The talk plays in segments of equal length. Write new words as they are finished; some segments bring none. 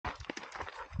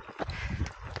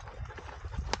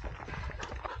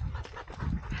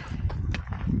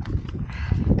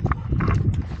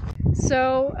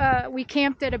So we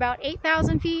camped at about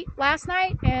 8,000 feet last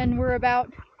night, and we're about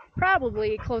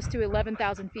probably close to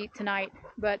 11,000 feet tonight.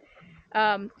 But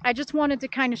I just wanted to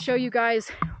kind of show you guys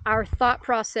our thought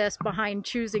process behind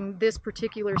choosing this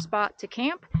particular spot to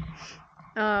camp.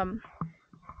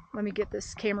 Let me get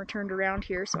this camera turned around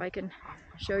here so I can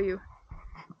show you.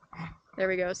 There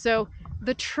we go. So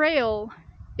the trail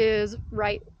is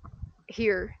right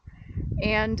here,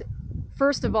 and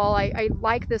first of all, I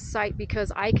like this site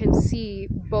because I can see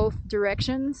both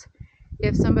directions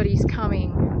if somebody's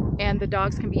coming, and the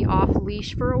dogs can be off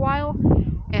leash for a while,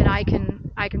 and I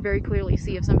can very clearly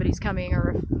see if somebody's coming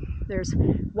or if there's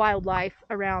wildlife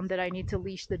around that I need to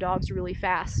leash the dogs really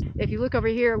fast. If you look over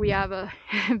here, we have a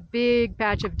big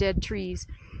patch of dead trees,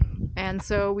 and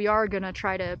so we are gonna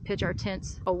try to pitch our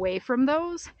tents away from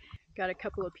those. Got a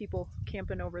couple of people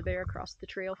camping over there across the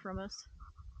trail from us.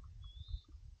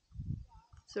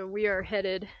 So we are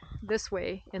headed this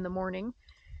way in the morning.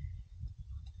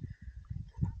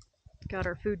 Got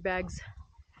our food bags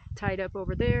tied up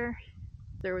over there.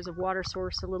 There was a water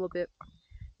source a little bit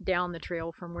down the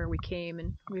trail from where we came,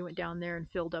 and we went down there and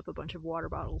filled up a bunch of water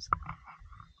bottles.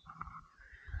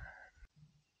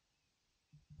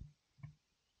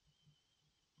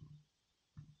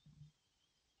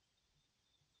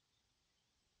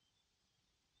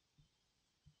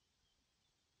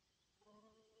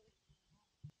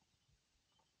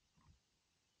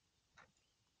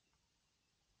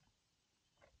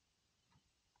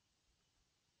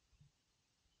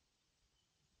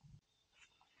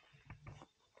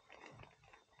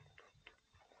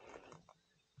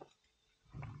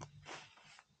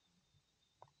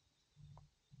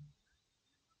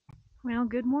 Well,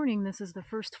 good morning. This is the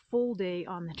first full day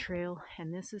on the trail,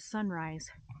 and this is sunrise.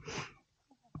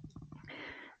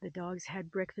 The dogs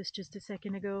had breakfast just a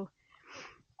second ago,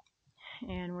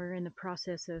 and we're in the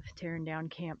process of tearing down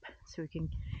camp so we can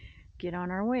get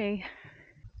on our way.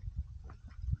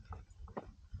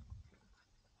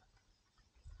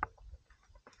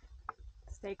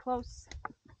 Stay close.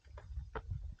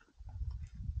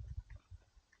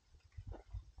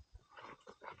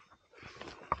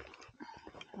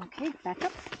 Okay, back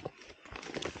up.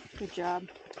 Good job.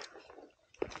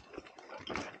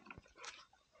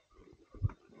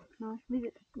 No, leave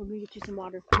it. We'll get you some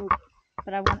water. Move.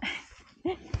 But I want.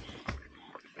 Still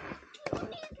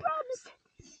need rubs.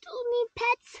 Still need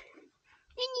pets.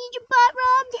 You need your butt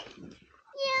rubbed.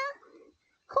 Yeah.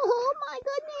 Oh my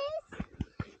goodness.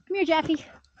 Come here, Jaffy.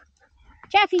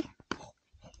 Jaffy.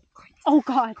 Oh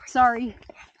God, sorry.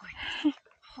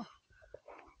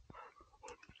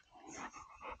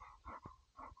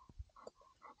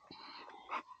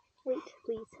 Wait,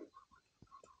 please.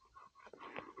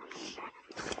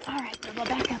 All right, Bubba,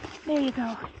 back up. There you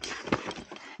go.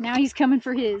 Now he's coming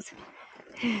for his.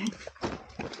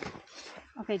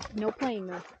 Okay, no playing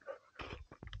though.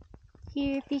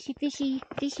 Here, fishy, fishy,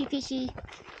 fishy, fishy.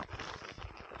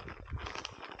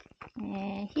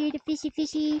 Here the fishy,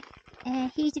 fishy.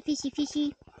 Here's the fishy,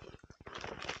 fishy.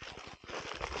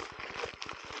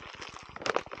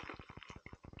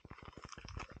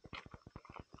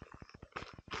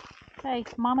 Okay,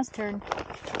 Mama's turn.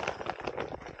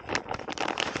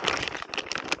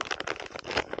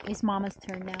 It's Mama's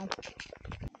turn now.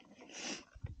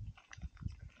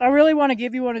 I really want to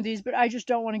give you one of these, but I just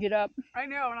don't want to get up. I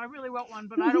know, and I really want one,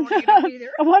 but I don't want to get up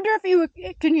either. I wonder if you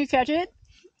can you catch it?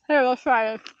 Here, let's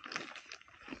try it.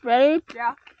 Ready?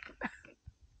 Yeah.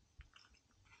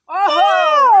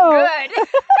 Oh,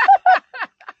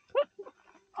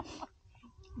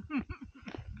 good.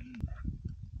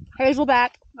 Hazelback.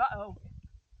 Uh-oh.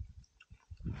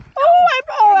 Oh,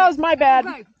 that was my bad.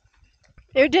 Okay.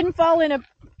 It didn't fall in a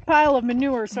pile of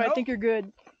manure, so I Nope. think you're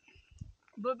good.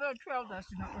 But the trail dust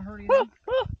is not going to hurt either.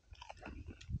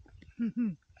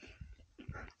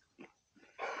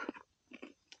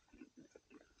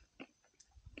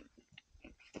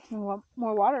 Want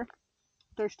more water?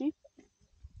 Thirsty?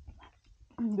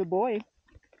 Good boy.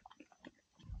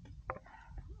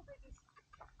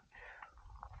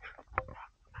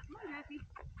 Come on, Happy.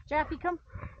 Jaffy, come.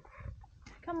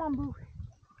 Come on, boo.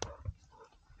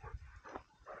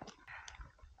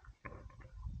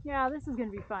 Yeah, this is gonna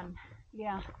be fun.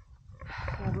 Yeah.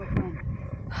 Yeah, real fun.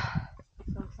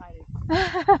 So excited.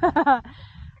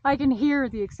 I can hear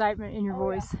the excitement in your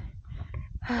voice. So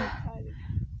excited.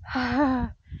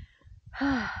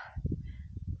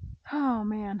 Oh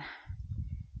man.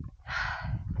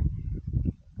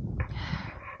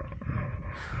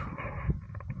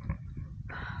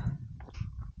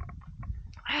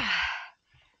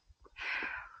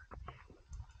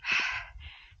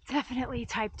 Definitely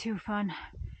type 2 fun.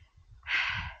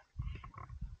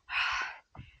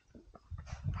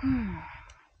 We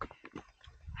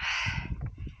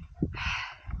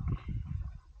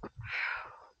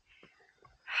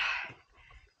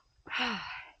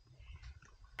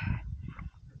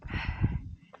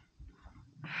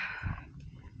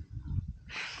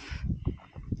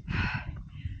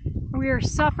are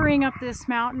suffering up this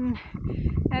mountain,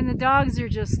 and the dogs are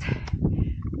just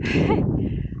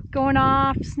going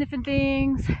off, sniffing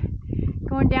things,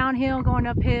 going downhill, going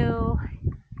uphill.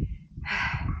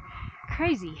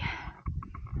 Crazy.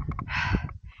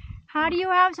 How do you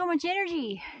have so much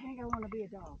energy? I think I want to be a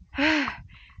dog.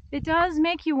 It does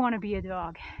make you want to be a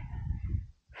dog.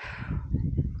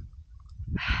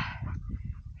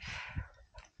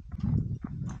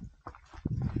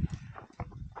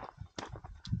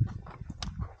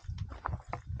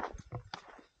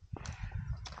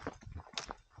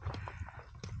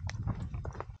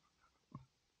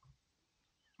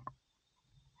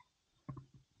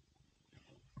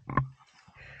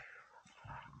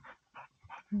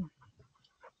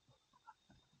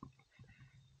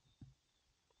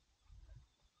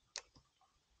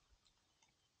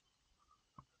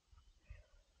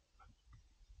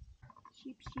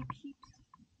 Sheep, sheep, sheep.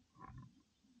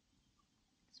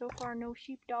 So far, no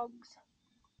sheepdogs.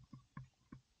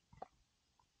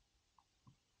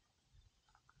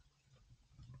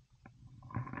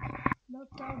 Love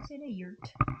dogs in a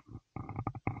yurt.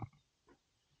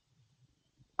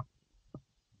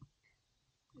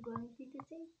 You got anything to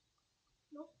say?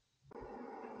 No?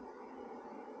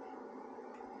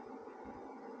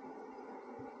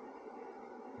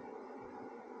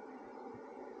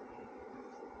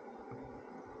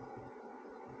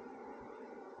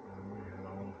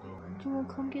 Do you want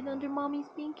to come get under Mommy's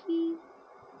binky?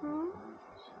 Huh?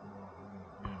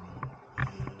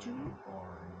 Do you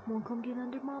want to come get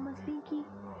under Mama's binky?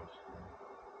 Are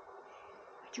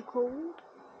you cold?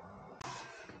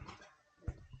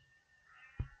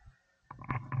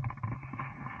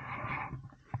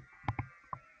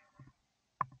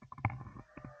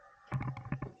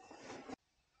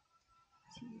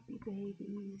 Sleepy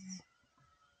babies.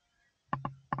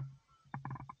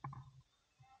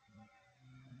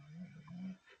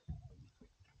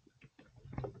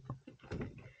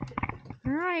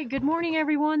 Alright, good morning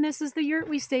everyone. This is the yurt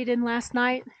we stayed in last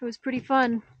night. It was pretty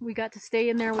fun. We got to stay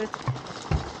in there with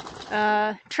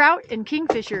trout and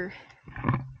kingfisher.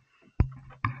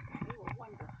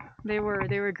 They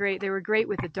were great. They were great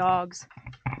with the dogs.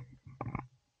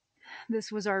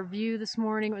 This was our view this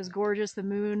morning. It was gorgeous. The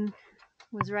moon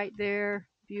was right there.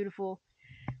 Beautiful.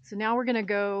 So now we're gonna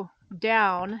go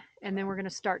down and then we're gonna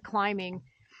start climbing.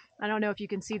 I don't know if you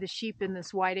can see the sheep in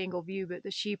this wide angle view, but the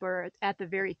sheep are at the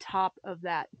very top of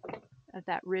that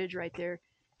ridge right there.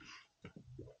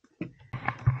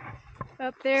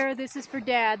 Up there, this is for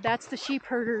Dad. That's the sheep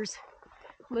herder's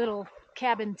little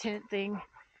cabin tent thing.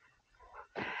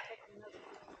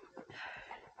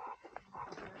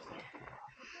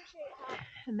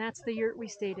 And that's the yurt we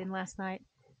stayed in last night.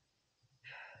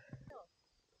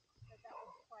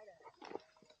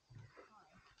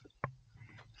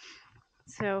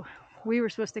 So we were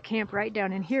supposed to camp right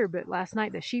down in here, but last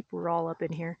night the sheep were all up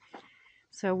in here.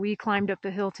 So we climbed up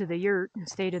the hill to the yurt and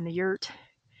stayed in the yurt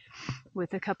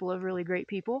with a couple of really great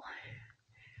people.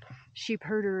 Sheep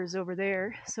herder is over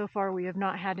there. So far we have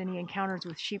not had any encounters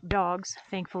with sheep dogs,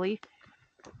 thankfully.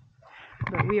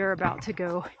 But we are about to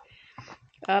go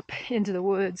up into the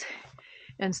woods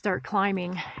and start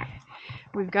climbing.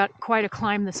 We've got quite a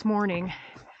climb this morning,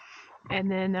 and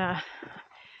then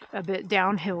a bit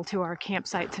downhill to our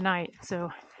campsite tonight. So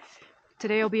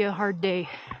today will be a hard day.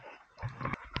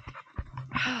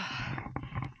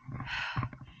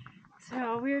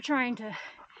 So we're trying to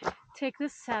take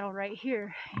this saddle right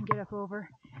here and get up over.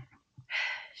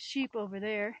 Sheep over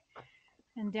there,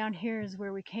 and down here is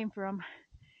where we came from.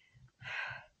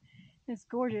 It's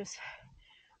gorgeous,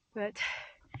 but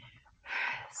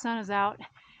the sun is out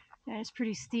and it's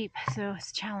pretty steep, so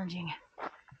it's challenging.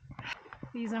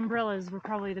 These umbrellas were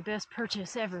probably the best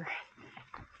purchase ever.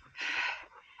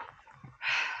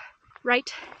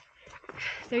 Right.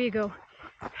 There you go.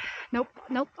 Nope,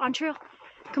 nope, on trail.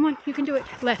 Come on, you can do it.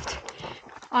 Left.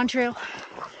 On trail.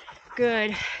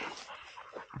 Good.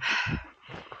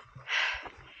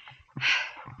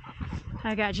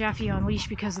 I got Jaffe on leash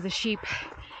because of the sheep.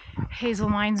 Hazel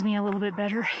minds me a little bit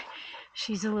better.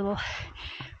 She's a little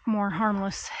more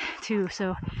harmless too,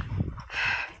 so.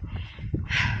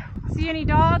 See any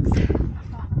dogs?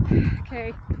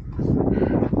 Okay.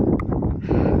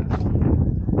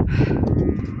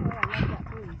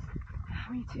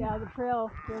 Me too. Yeah, the trail,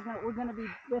 we're gonna be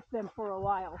with them for a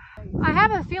while. I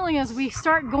have a feeling as we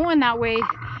start going that way,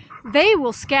 They will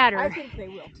I scatter. think they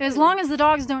will. As long as the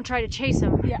dogs don't try to chase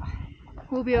them, Yeah.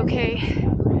 we'll be okay.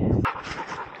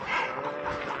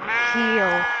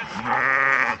 Heel.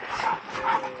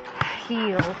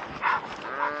 Heel.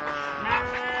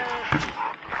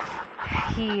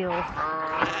 Heel.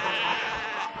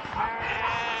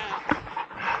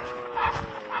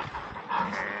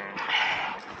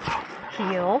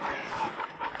 Heel.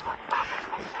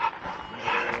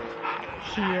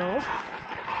 Heel.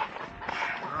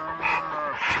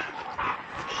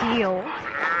 Heel.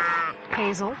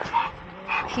 Hazel.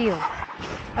 Heel.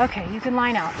 Okay, you can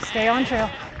line out. Stay on trail.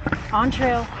 On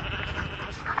trail.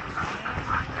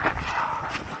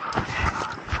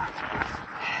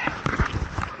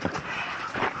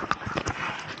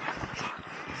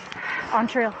 On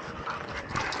trail.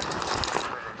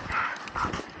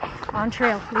 On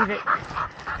trail. Leave it.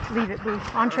 Leave it, Boo.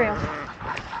 On trail.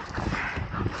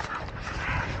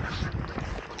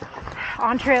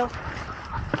 On trail.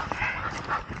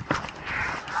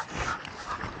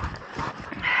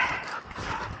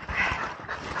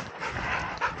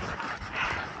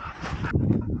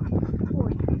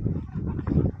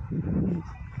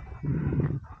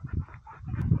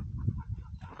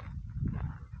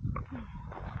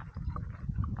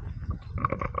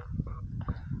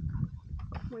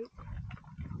 Wait.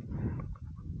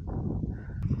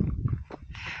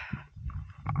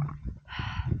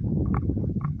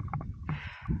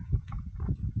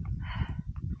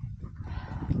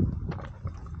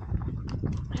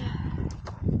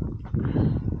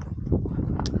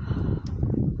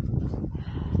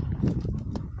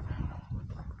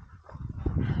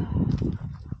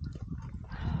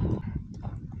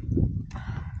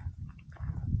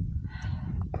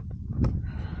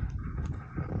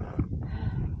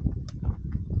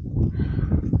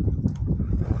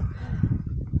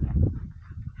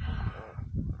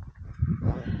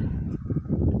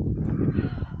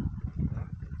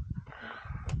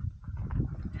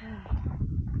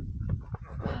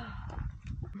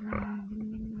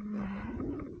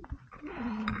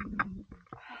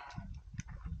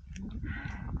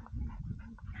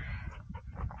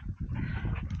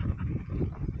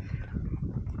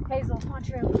 Hazel, on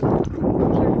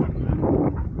trail.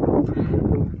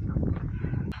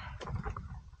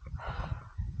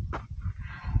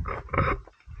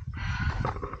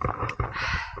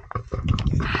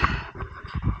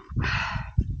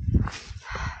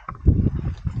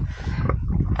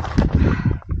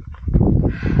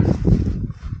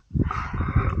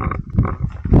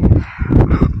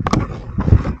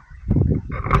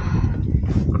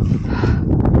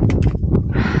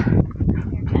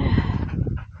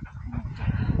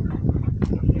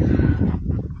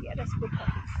 Yeah, that's good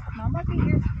puppies. Mama be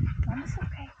here. Mama's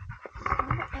okay.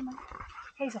 Mama.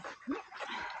 Hazel, come here.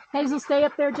 Hazel, stay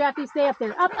up there. Jackie, stay up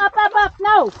there. Up, up, up, up.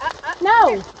 No.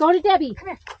 No. Go to Debbie. Come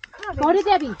here. Come on, Go baby. to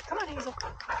Debbie. Come on, Hazel.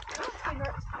 Come on,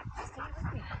 sweetheart. Stay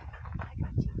with me. I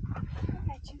got you. I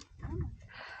got you. Come on.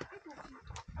 I got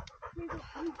you. Hazel,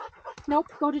 come on. Nope.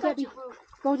 Go to Got Debbie. you, boo.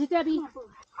 Go to Debbie. Come on, boo.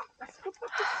 Let's go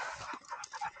puppies.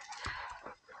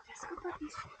 Let's go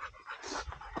puppies.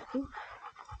 Ooh.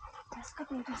 Let's go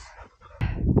babies.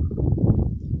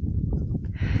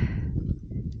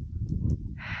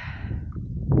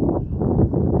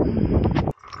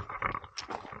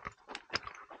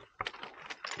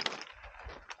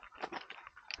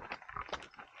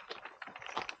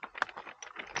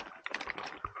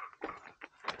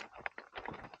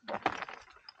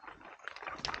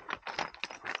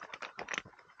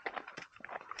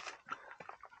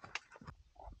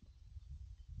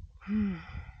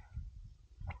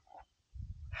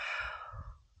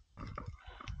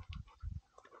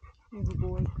 Here's a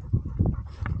boy.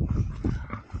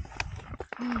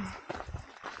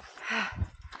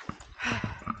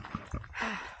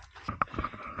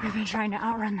 We've been trying to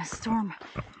outrun the storm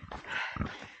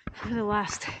for the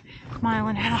last mile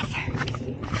and a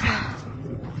half.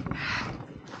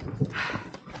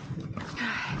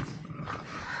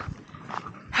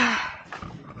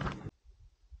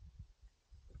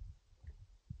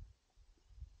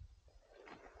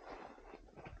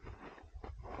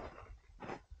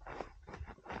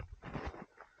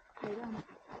 Lay down.